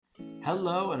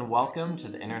Hello and welcome to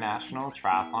the International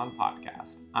Triathlon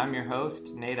Podcast. I'm your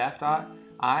host, Nate Efdot.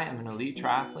 I am an elite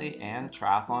triathlete and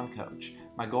triathlon coach.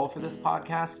 My goal for this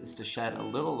podcast is to shed a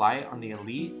little light on the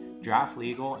elite, draft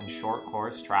legal, and short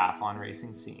course triathlon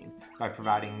racing scene by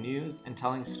providing news and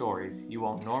telling stories you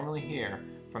won't normally hear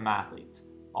from athletes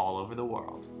all over the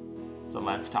world. So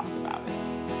let's talk about it.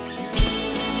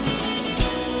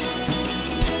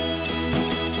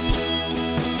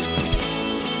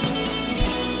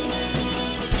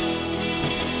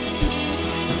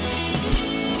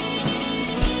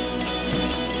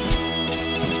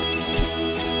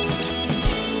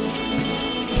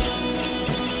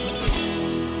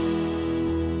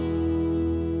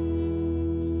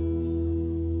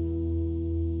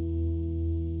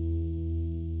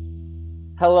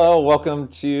 Hello, welcome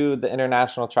to the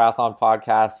International Triathlon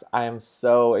Podcast. I am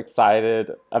so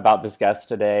excited about this guest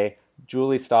today,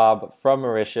 Julie Staub from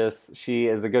Mauritius. She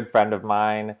is a good friend of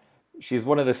mine. She's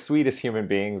one of the sweetest human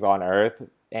beings on earth,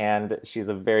 and she's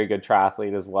a very good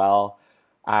triathlete as well.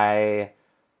 I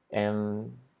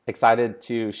am excited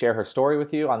to share her story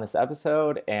with you on this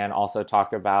episode and also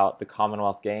talk about the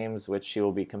Commonwealth Games, which she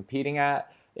will be competing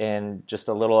at in just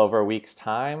a little over a week's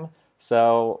time.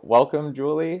 So welcome,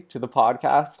 Julie, to the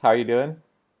podcast. How are you doing?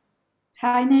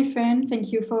 Hi, Nathan.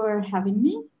 Thank you for having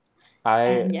me.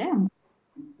 I'm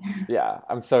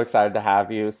so excited to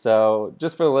have you. So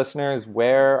just for the listeners,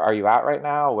 where are you at right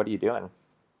now? What are you doing?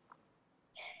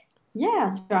 Yeah,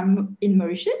 so I'm in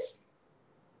Mauritius.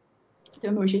 So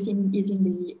Mauritius is in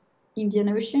the Indian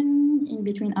Ocean, in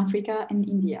between Africa and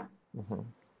India. Mm-hmm.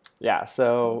 Yeah,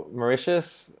 so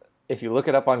Mauritius, if you look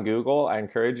it up on Google, I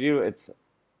encourage you, it's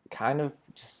kind of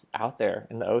just out there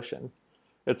in the ocean.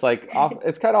 It's like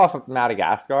it's kind of off of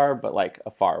Madagascar, but like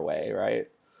a far away, right?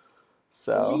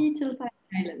 So little tiny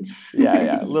island.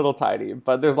 yeah, little tiny,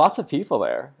 but there's lots of people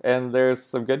there, and there's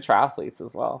some good triathletes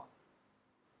as well.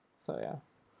 So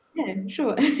yeah,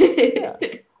 sure.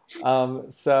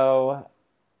 So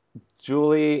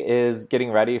Julie is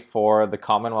getting ready for the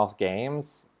Commonwealth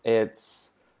Games.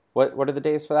 It's what are the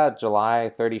days for that? July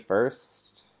 31st.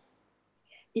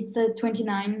 It's the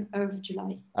 29th of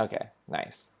July. Okay,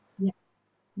 nice. Yeah.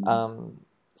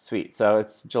 Sweet. So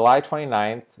it's July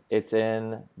 29th. It's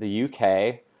in the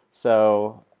UK.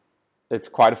 So it's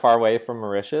quite a far away from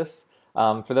Mauritius.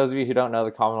 For those of you who don't know,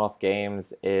 the Commonwealth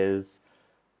Games is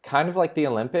kind of like the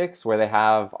Olympics where they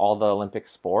have all the Olympic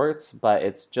sports, but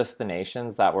it's just the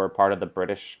nations that were part of the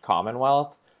British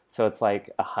Commonwealth. So it's like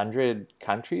 100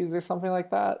 countries or something like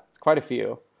that. It's quite a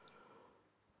few.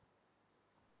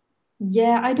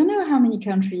 Yeah, I don't know how many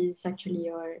countries actually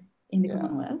are in the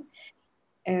Commonwealth.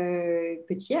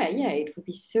 But yeah, it would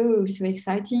be so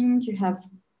exciting to have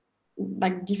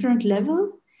like different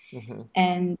level. Mm-hmm.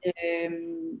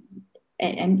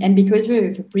 and because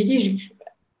the British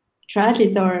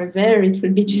triathletes are there, it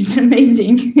will be just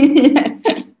amazing.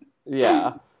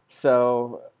 Yeah.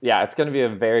 So yeah, it's going to be a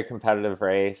very competitive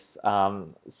race.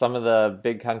 Some of the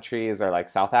big countries are like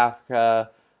South Africa,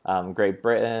 Great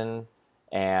Britain,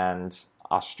 and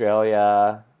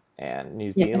Australia and New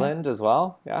Zealand as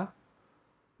well. Yeah.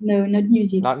 No, not New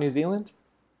Zealand. Not New Zealand?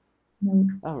 No.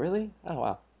 Oh, really? Oh,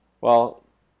 wow. Well,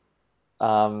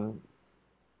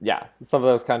 yeah, some of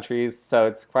those countries. So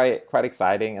it's quite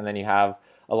exciting. And then you have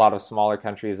a lot of smaller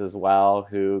countries as well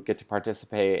who get to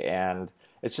participate. And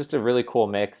it's just a really cool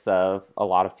mix of a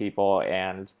lot of people.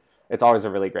 And it's always a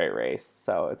really great race.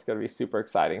 So it's going to be super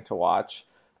exciting to watch.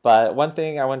 But one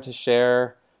thing I wanted to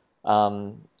share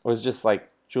was just like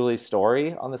Julie's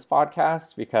story on this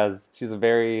podcast, because she's a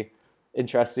very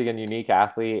interesting and unique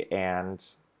athlete, and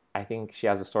I think she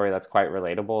has a story that's quite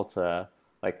relatable to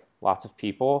like lots of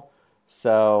people.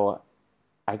 So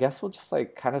I guess we'll just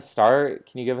like kind of start.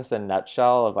 Can you give us a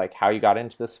nutshell of like how you got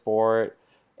into the sport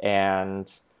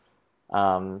and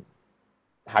how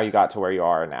you got to where you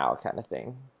are now, kind of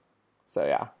thing? So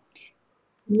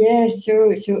yeah,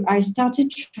 so I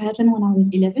started triathlon when I was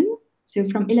 11. So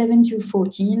from 11 to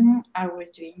 14, I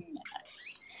was doing,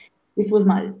 this was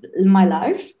my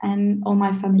life, and all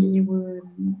my family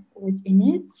was in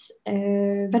it.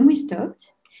 Then we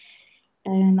stopped,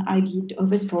 and I did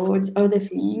other sports, other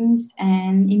things.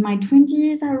 And in my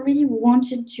 20s, I really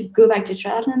wanted to go back to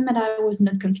triathlon, but I was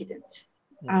not confident.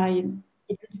 I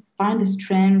didn't find the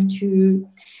strength to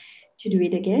do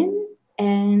it again.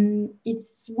 And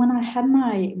it's when I had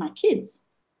my kids.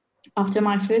 After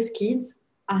my first kids,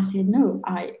 I said, no,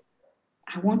 I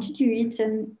want to do it.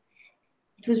 And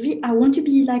it was really, I want to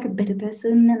be like a better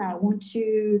person, and I want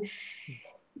to,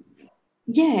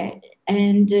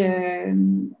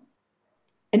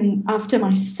 and after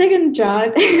my second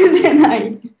child,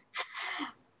 then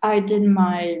I did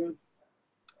my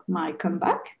my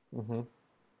comeback. Hmm.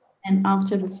 And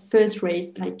after the first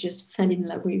race, I just fell in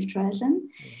love with triathlon.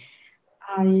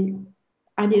 I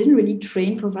I didn't really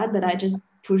train for that, but I just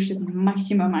pushed the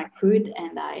maximum I could,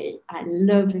 and I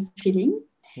love the feeling.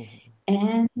 Hmm.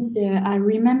 And I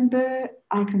remember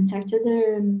I contacted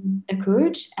a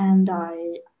coach, and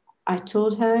I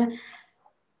told her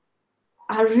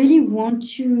I really want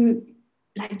to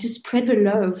like to spread the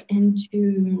love and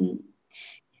to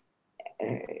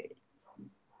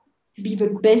be the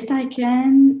best I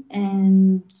can,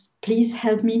 and please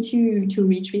help me to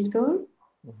reach this goal.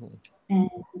 Hmm.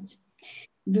 And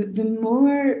the, the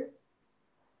more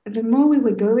the more we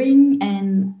were going,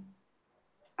 and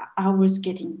I was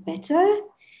getting better,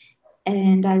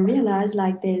 and I realized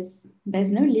like there's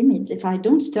no limit. If I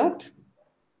don't stop,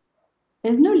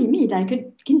 there's no limit. I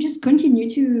can just continue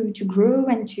to grow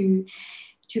and to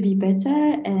be better.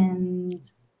 And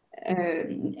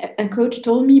a coach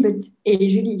told me, but hey,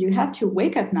 Julie, you have to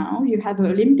wake up now. You have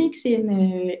Olympics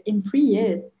in 3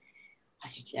 years. I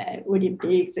said, yeah,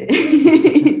 Olympics.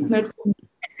 It's not for me.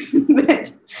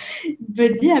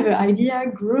 but yeah, the idea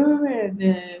grew,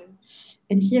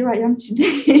 and here I am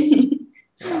today.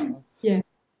 Wow. Yeah.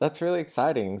 That's really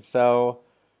exciting. So,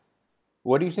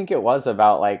 what do you think it was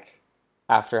about like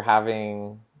after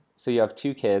having, so you have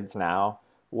two kids now,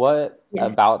 what Yeah.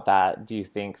 about that do you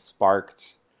think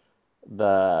sparked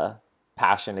the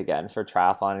passion again for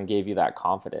triathlon and gave you that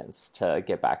confidence to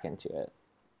get back into it?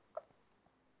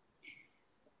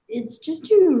 It's just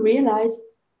to realize,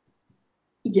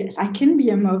 yes, I can be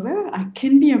a mother. I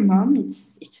can be a mom.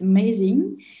 It's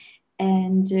amazing,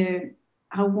 and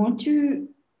I want to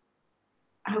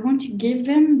I want to give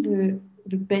them the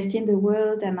best in the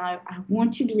world, and I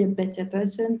want to be a better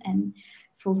person. And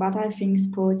for that, I think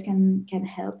sports can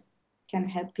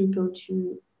help people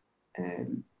to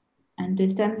um,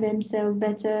 understand themselves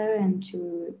better, and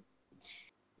to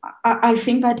I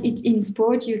think that in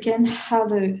sport you can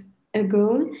have a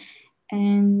goal,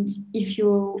 and if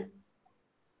you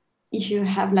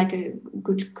have like a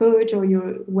good coach, or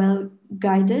you're well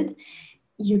guided,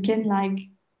 you can like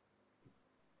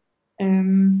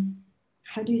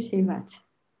how do you say that?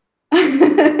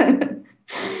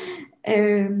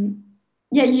 um,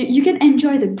 yeah, you can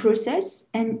enjoy the process,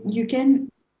 and you can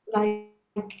like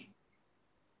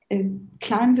uh,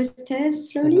 climb the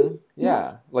stairs slowly. Hmm. Yeah.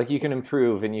 Yeah, like you can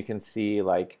improve and you can see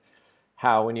like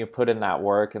how when you put in that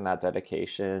work and that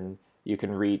dedication, you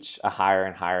can reach a higher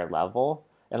and higher level.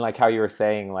 And like how you were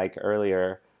saying like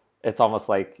earlier, it's almost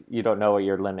like you don't know what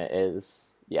your limit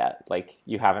is yet. Like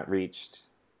you haven't reached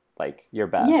like your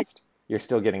Yeah. best. You're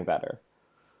still getting better.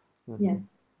 Yeah. Hmm.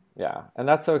 Yeah, and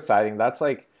that's so exciting. That's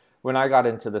like when I got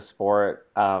into the sport,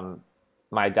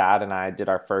 my dad and I did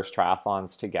our first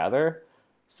triathlons together.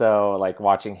 So like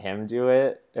watching him do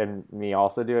it and me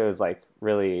also do it was like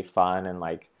really fun, and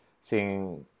like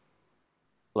seeing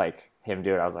like him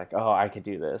do it, I was like, oh, I could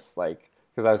do this. Like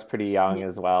because I was pretty young Yeah.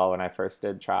 as well when I first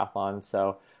did triathlon.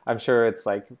 So I'm sure it's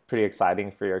like pretty exciting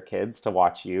for your kids to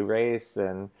watch you race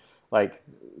and like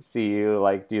see you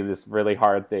like do this really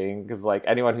hard thing, because like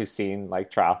anyone who's seen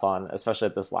like triathlon, especially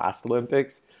at this last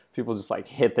Olympics, people just like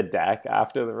hit the deck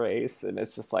after the race and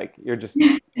it's just like you're just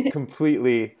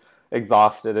completely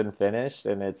exhausted and finished,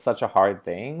 and it's such a hard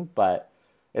thing, but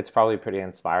it's probably pretty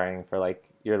inspiring for like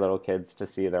your little kids to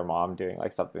see their mom doing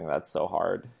like something that's so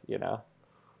hard, you know?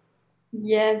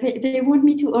 Yeah, they want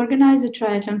me to organize a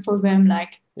triathlon for them,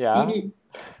 like Yeah. maybe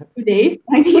 2 days.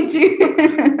 I need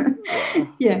to.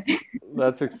 Yeah. Yeah.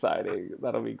 That's exciting.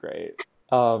 That'll be great.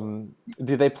 Do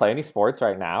they play any sports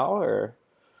right now or?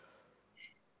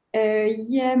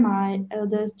 Yeah, my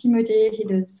eldest Timothy, he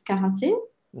does karate,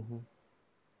 Hmm.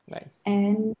 Nice.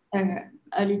 and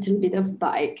a little bit of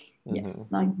bike. Hmm. Yes,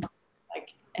 like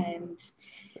bike.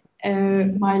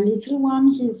 And my little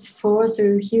one, he's 4,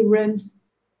 so he runs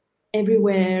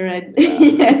everywhere, and Yeah.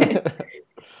 yeah,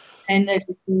 and they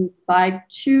do bike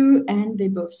too, and they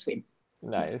both swim.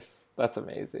 Nice. That's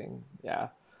amazing. Yeah.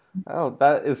 Oh,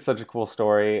 that is such a cool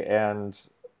story. And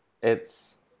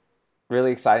it's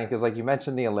really exciting because, like, you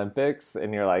mentioned the Olympics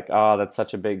and you're like, oh, that's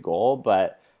such a big goal.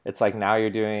 But it's like now you're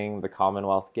doing the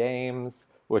Commonwealth Games,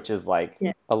 which is like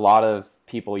Yeah. a lot of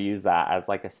people use that as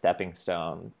like a stepping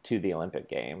stone to the Olympic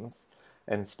Games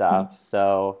and stuff.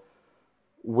 So,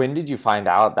 when did you find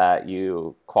out that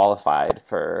you qualified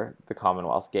for the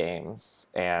Commonwealth Games,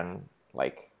 and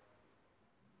like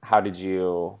how did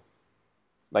you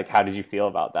how did you feel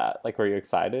about that? Like were you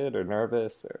excited or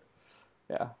nervous or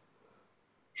yeah.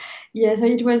 Yeah, so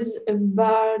it was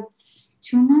about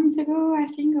 2 months ago, I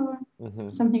think, or Hmm.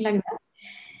 something like that.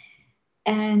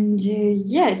 And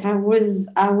yes, I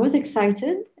was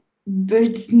excited,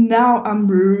 but now I'm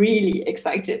really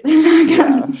excited. Like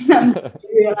Yeah. I'm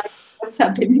realizing what's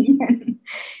happening. And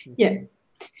yeah,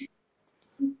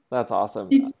 That's awesome.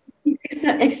 it's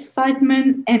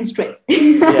excitement and stress.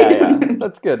 Yeah, yeah.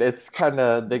 That's good. It's kind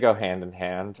of, they go hand in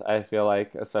hand, I feel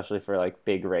like, especially for like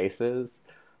big races.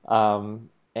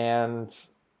 And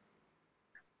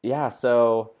yeah,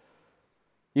 so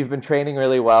you've been training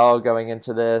really well going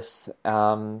into this,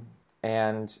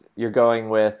 and you're going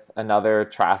with another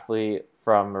triathlete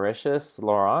from Mauritius,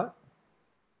 Laurent.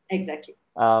 Exactly.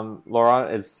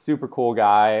 Laurent is super cool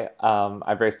guy.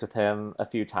 I've raced with him a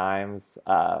few times.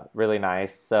 Really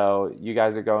nice. So you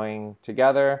guys are going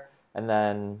together, and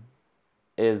then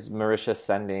is Mauritius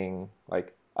sending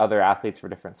like other athletes for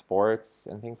different sports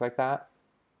and things like that?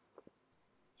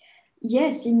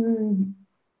 Yes, in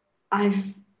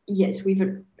I've yes, we've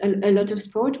a lot of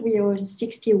sport. We are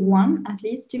 61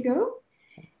 athletes to go.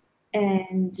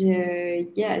 And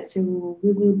yeah, so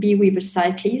we will be with a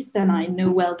cyclist, and I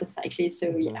know well the cyclist. So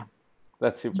Mm-hmm. yeah,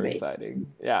 That's it's super great. exciting.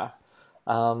 Yeah.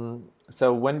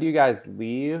 So when do you guys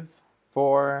leave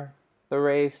for the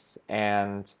race,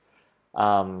 and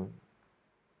um,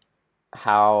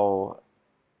 how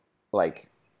like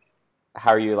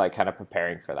how are you like kind of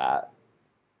preparing for that?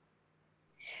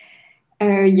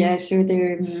 Yeah, so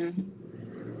the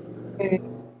uh,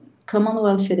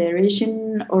 Commonwealth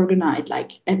Federation organized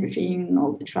like everything,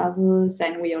 all the travels,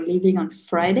 and we are leaving on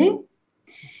Friday,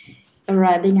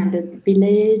 arriving at the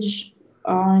village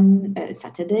on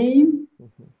Saturday.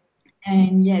 Hmm.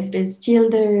 And yes, but still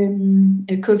the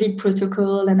COVID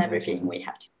protocol and everything. Hmm. We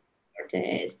have to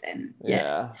test and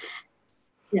yeah,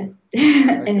 Yeah.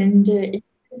 yeah. Okay. And in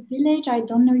the village, I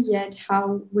don't know yet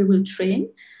how we will train.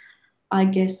 I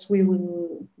guess we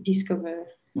will discover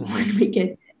Hmm. when we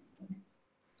get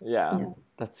Yeah, yeah.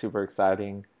 that's super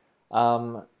exciting.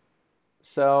 Um,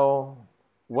 so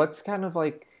what's kind of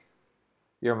like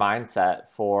your mindset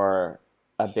for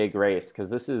a big race?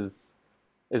 Because is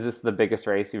this the biggest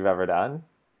race you've ever done?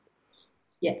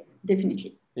 Yeah,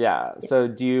 definitely. Yeah. Yeah. So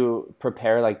do you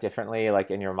prepare like differently,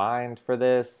 like in your mind for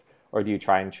this, or do you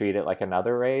try and treat it like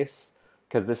another race?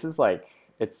 Because this is like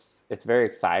it's very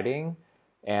exciting,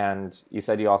 and you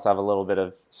said you also have a little bit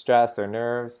of stress or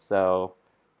nerves. So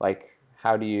like,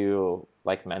 how do you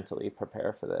like mentally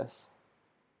prepare for this?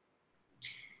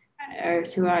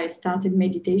 So I started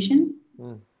meditation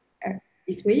Mm. uh,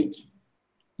 this week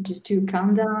just to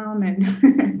calm down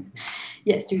and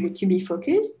yes, to be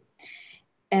focused.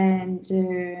 And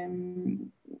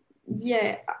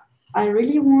yeah, I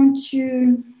really want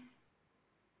to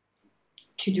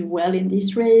do well in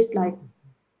this race, like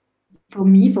for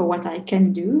me, for what I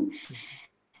can do.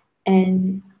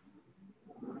 And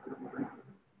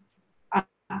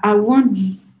I want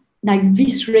like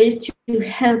this race to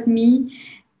help me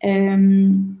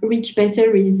reach better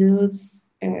results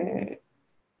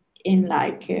in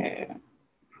like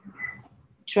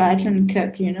triathlon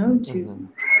cup, to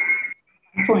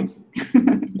Hmm. points.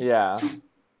 Yeah.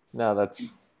 No,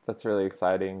 that's really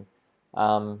exciting.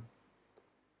 Um,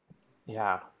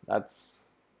 yeah, that's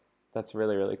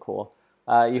really really cool.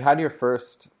 You had your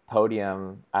first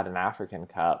podium at an African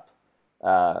Cup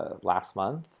last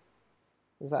month.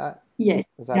 Is that Yes,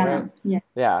 is that right? Ghana. Yeah.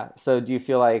 Yeah. So do you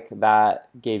feel like that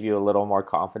gave you a little more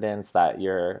confidence that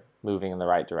you're moving in the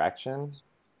right direction?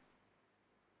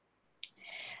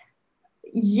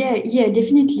 Yeah,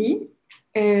 definitely.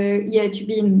 Yeah, to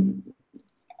be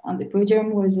on the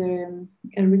podium was a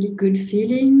really good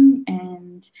feeling.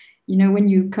 And, when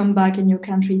you come back and your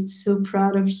country is so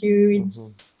proud of you, Hmm.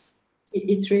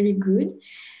 it's really good.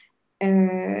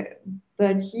 Uh,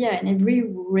 but yeah, in every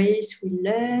race we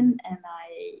learn, and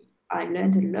I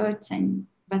learned a lot, and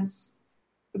that's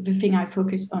the thing I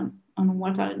focus on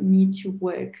what I need to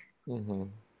work, Hmm.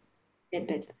 get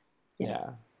better. Yeah. Yeah,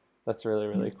 that's really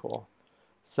Yeah. really cool.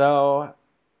 So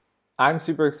I'm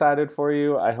super excited for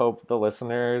you. I hope the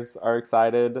listeners are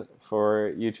excited for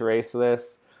you to race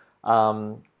this.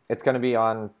 It's going to be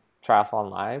on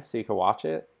Triathlon Live, so you can watch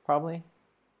it probably.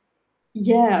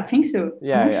 Yeah, I think so. I'm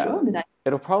Yeah, not yeah. sure, but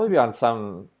It'll probably be on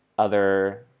some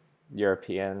other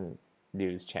European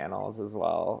news channels as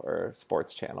well, or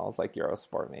sports channels like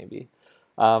Eurosport maybe.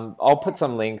 I'll put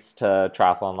some links to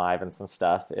Triathlon Live and some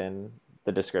stuff in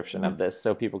the description of this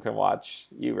so people can watch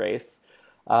you race.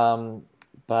 Um,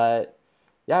 but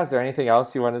yeah, is there anything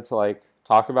else you wanted to like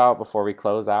talk about before we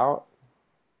close out?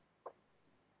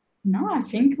 no, I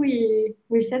think we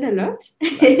said a lot.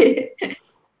 Nice.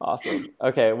 Awesome.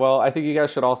 Okay, well, I think you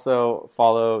guys should also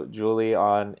follow Julie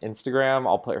on Instagram.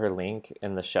 I'll put her link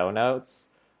in the show notes.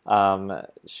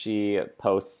 She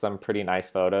posts some pretty nice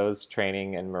photos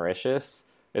training in Mauritius.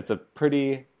 It's a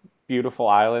pretty beautiful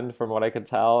island from what I could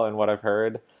tell and what I've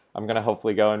heard. I'm gonna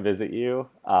hopefully go and visit you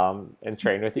and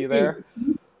train with you there.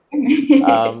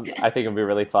 I think it'll be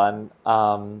really fun.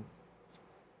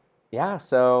 Yeah,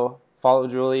 so follow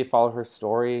Julie, follow her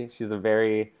story. She's a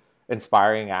very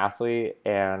inspiring athlete,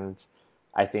 and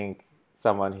I think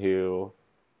someone who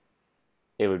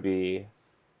it would be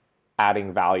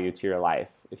adding value to your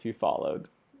life if you followed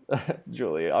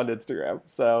Julie on Instagram.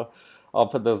 So I'll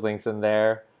put those links in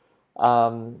there.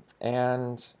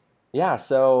 And yeah,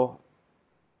 so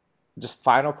just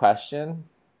final question.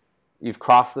 You've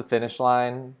crossed the finish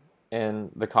line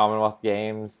in the Commonwealth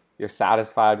Games. You're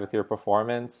satisfied with your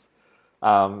performance.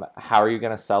 How are you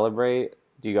going to celebrate?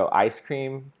 Do you go ice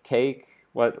cream, cake?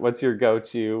 What's your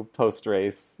go-to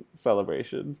post-race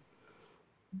celebration?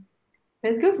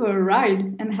 Let's go for a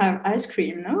ride and have ice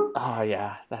cream, no? Oh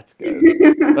yeah, that's good.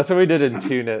 That's what we did in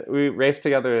Tunis. We raced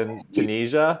together in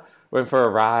Tunisia, went for a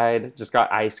ride, just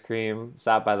got ice cream,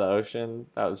 sat by the ocean.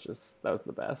 That was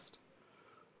the best.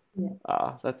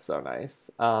 Yeah. That's so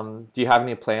nice. Do you have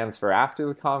any plans for after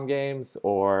the Com Games,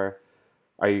 or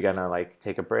are you gonna like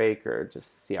take a break or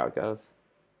just see how it goes?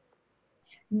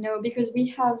 No, because we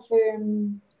have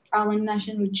our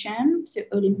national champ, so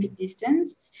Olympic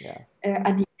distance, Yeah.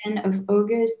 at the end of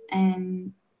August,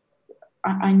 and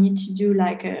I need to do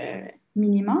like a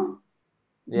minima.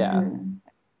 Yeah.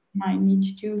 I need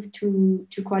to do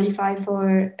to qualify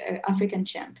for African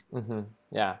champ. Mm-hmm.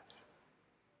 Yeah.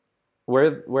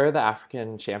 Where are the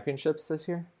African Championships this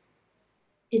year?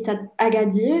 It's at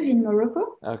Agadir in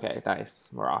Morocco. Okay, nice.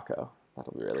 Morocco.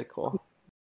 That'll be really cool.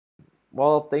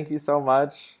 Well, thank you so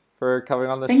much for coming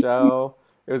on the Thank show.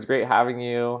 It was great having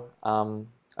you.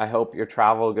 I hope your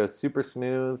travel goes super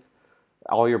smooth.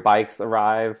 All your bikes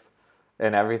arrive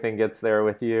and everything gets there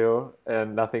with you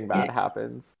and nothing bad Yeah.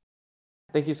 happens.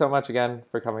 Thank you so much again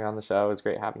for coming on the show. It was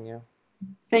great having you.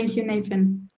 Thank you,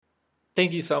 Nathan.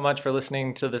 Thank you so much for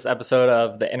listening to this episode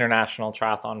of the International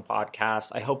Triathlon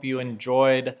Podcast. I hope you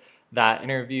enjoyed that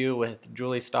interview with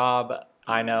Julie Staub.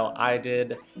 I know I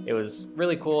did. It was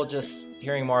really cool just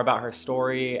hearing more about her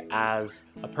story as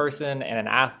a person and an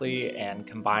athlete and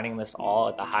combining this all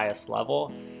at the highest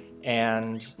level.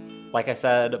 And like I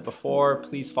said before,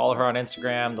 please follow her on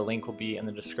Instagram. The link will be in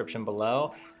the description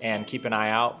below. And keep an eye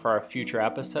out for our future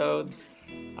episodes.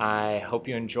 I hope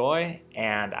you enjoy.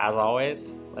 And as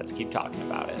always, let's keep talking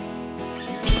about it.